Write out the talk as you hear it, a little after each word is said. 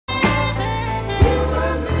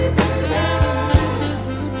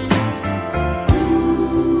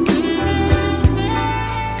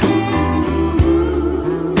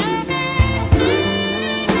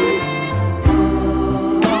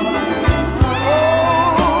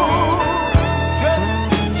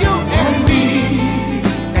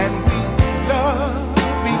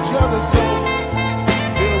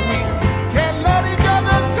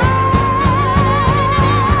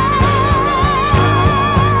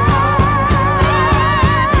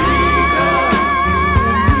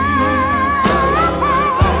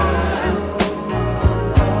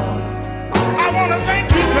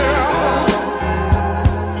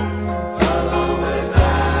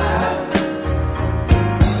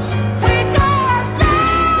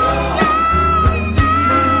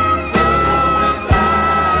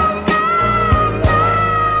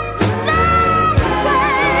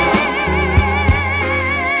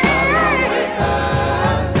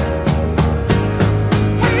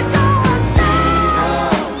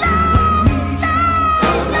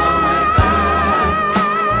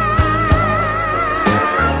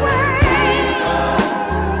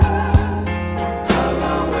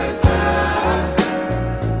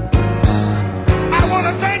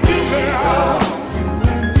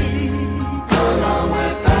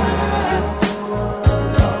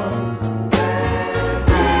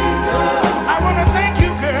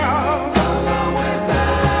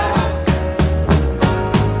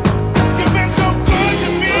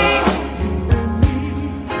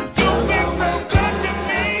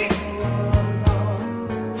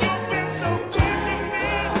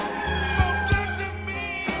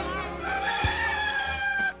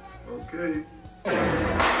Oh,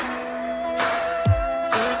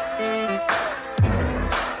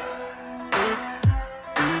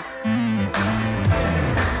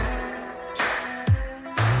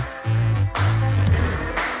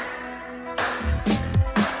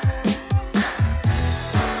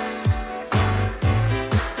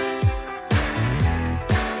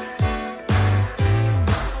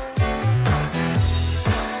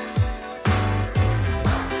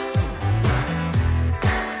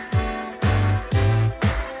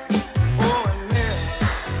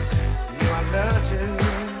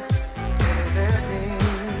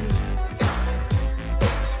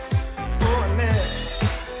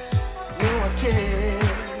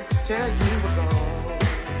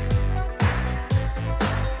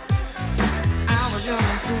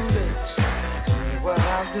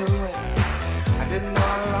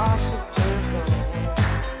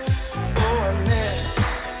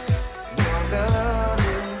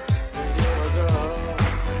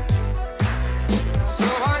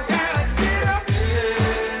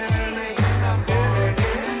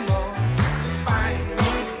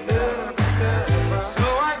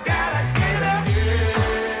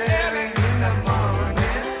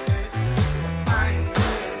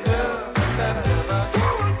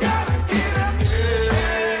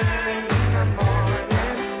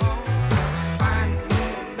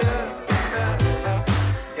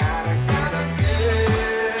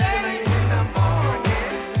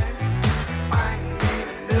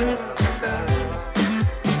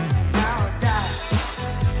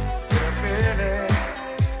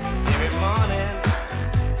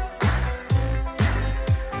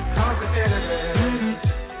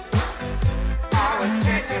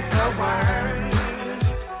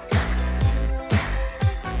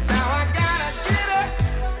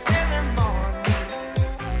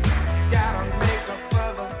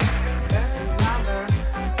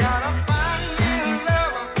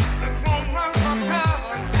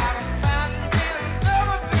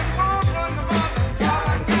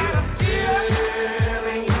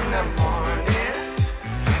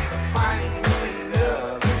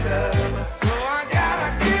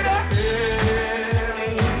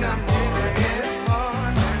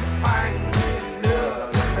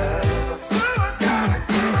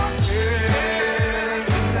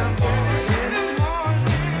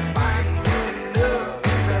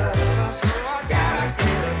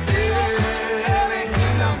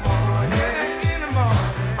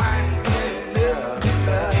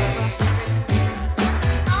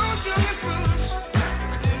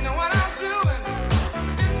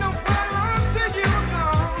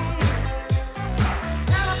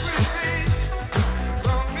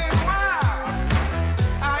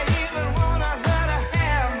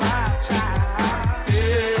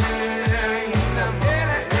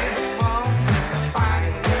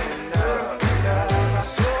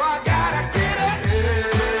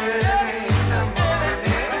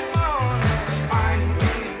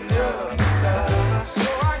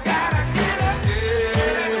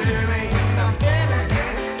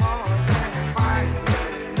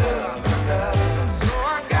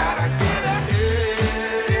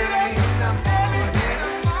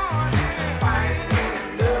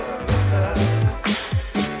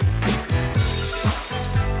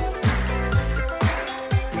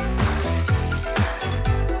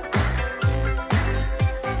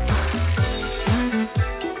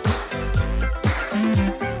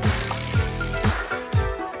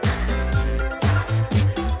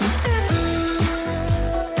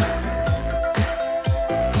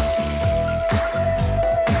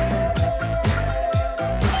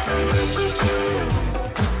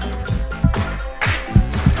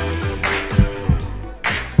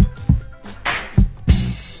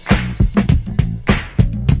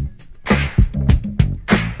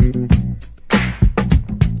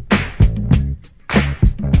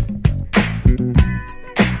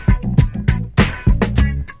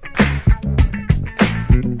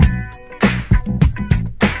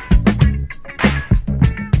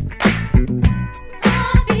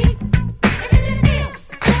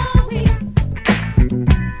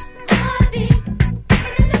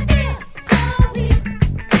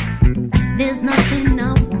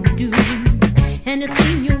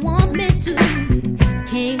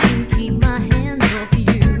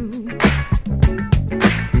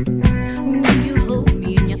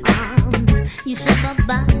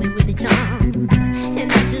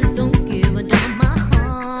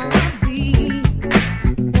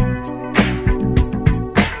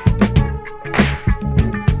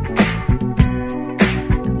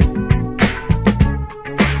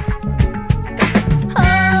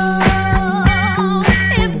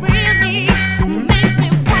 it really makes me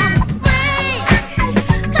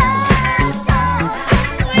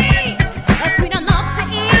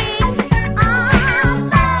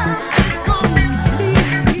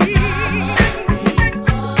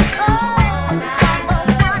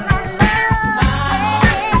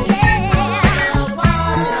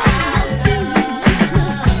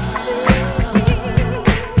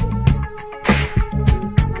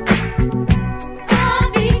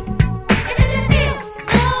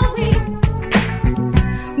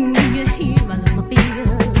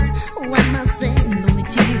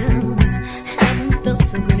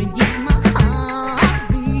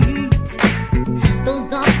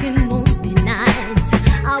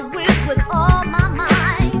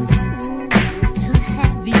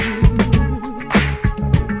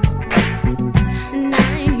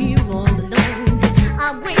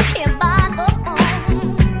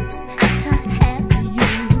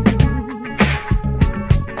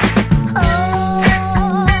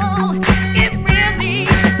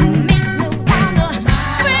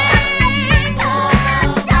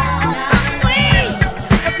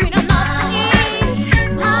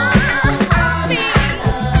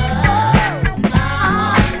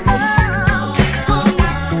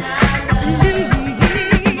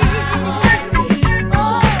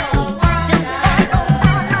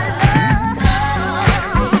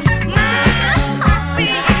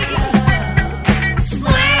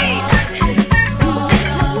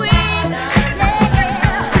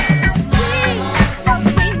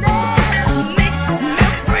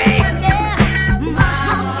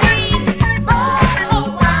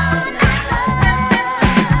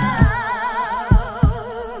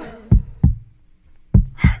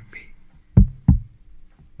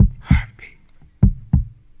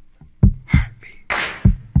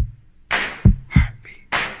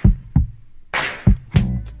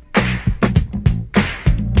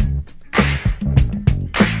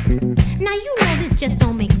just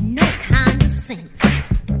don't make no kind of sense.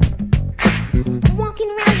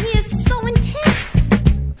 Walking around here is so intense.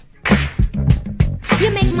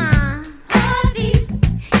 You make my heart beat.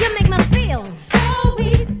 You make me feel so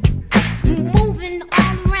weak. Moving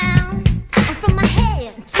all around from my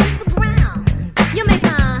head to the ground. You make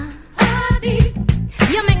my heart beat.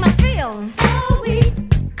 You make me feel so weak.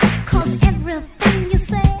 'Cause everything you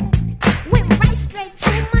said went right straight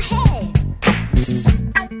to my head.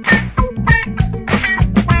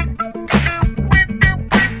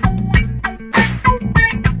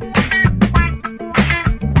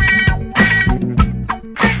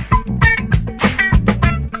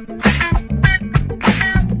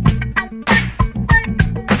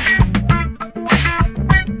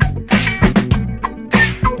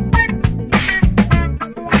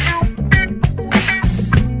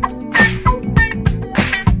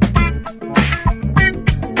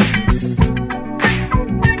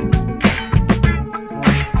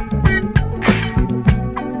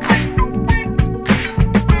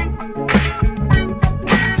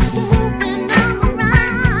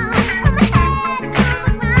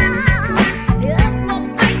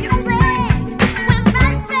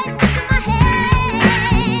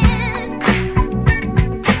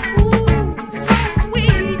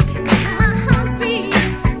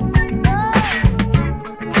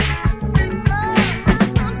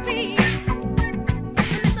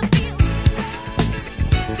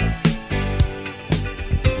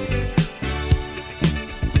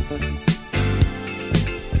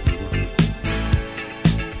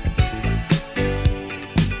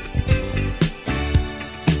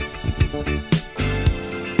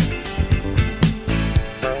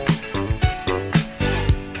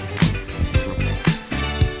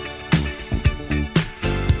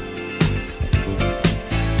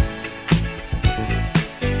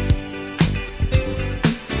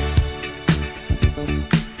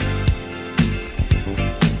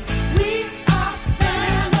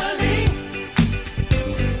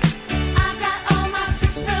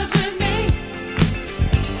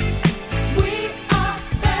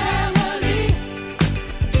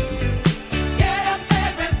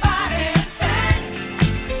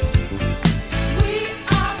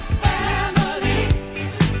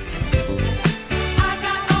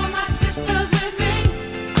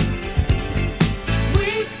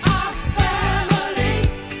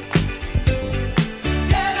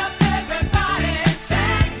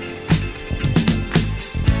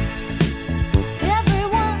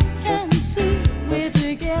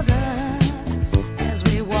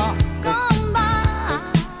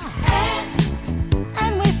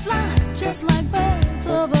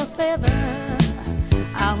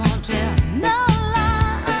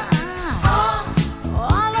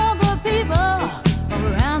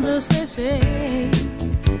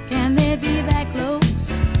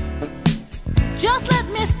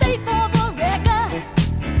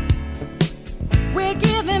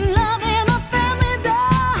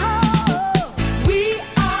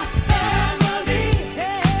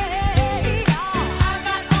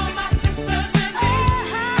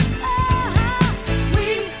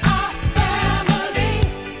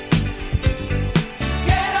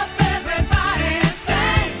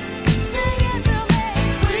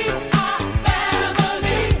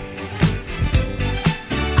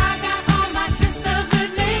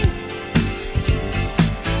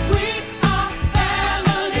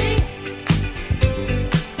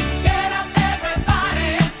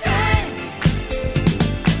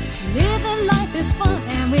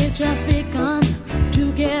 Just begun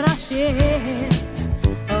to get our share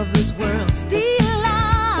of this world's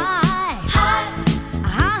delight.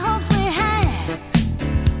 High hopes we had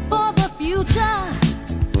for the future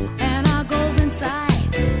and our goals in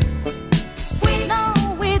sight. We know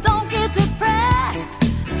we don't get depressed.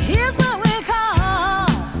 Here's what we call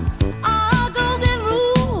our golden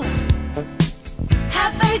rule.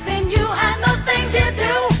 Have faith in you and the things you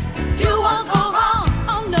do. You won't go wrong.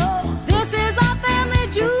 Oh no, this is our family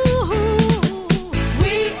jewel.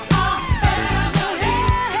 We are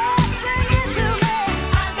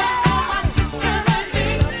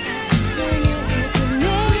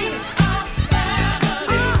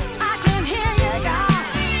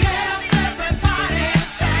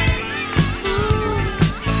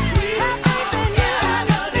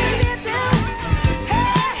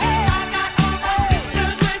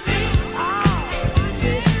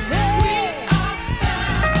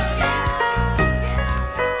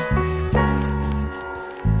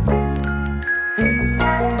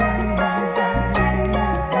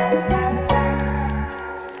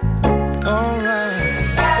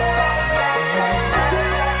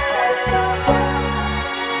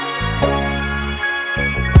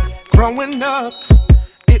Growing up,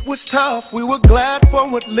 it was tough. We were glad for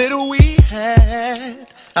what little we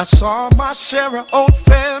had. I saw my share of old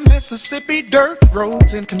fair Mississippi dirt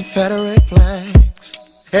roads and Confederate flags.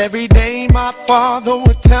 Every day my father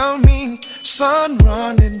would tell me, son,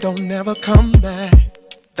 run and don't never come back.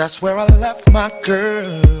 That's where I left my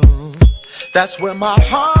girl. That's where my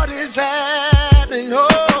heart is at. And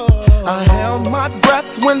oh, I held my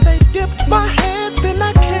breath when they dipped my head. Then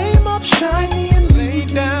I came up shiny and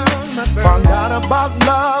laid down my bed. Found out about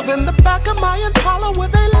love in the back of my Impala, where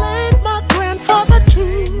they laid my grandfather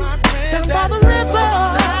too. And by the river,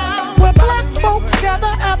 where black folk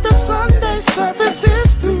gather at the Sunday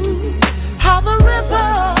services through. How the river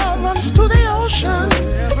runs to the ocean,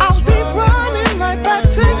 I'll be running right back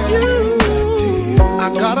to you.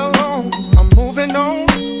 I got along, I'm moving on.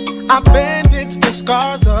 I bandage the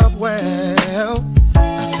scars up well.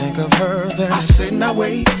 I think of her, then I sit and I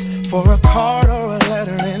wait for a card or a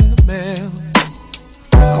letter in the mail.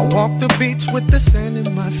 I walk the beach with the sand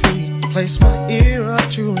in my feet, place my ear up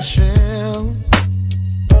to a shell.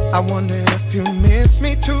 I wonder if you miss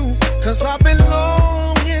me too, 'cause I've been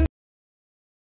long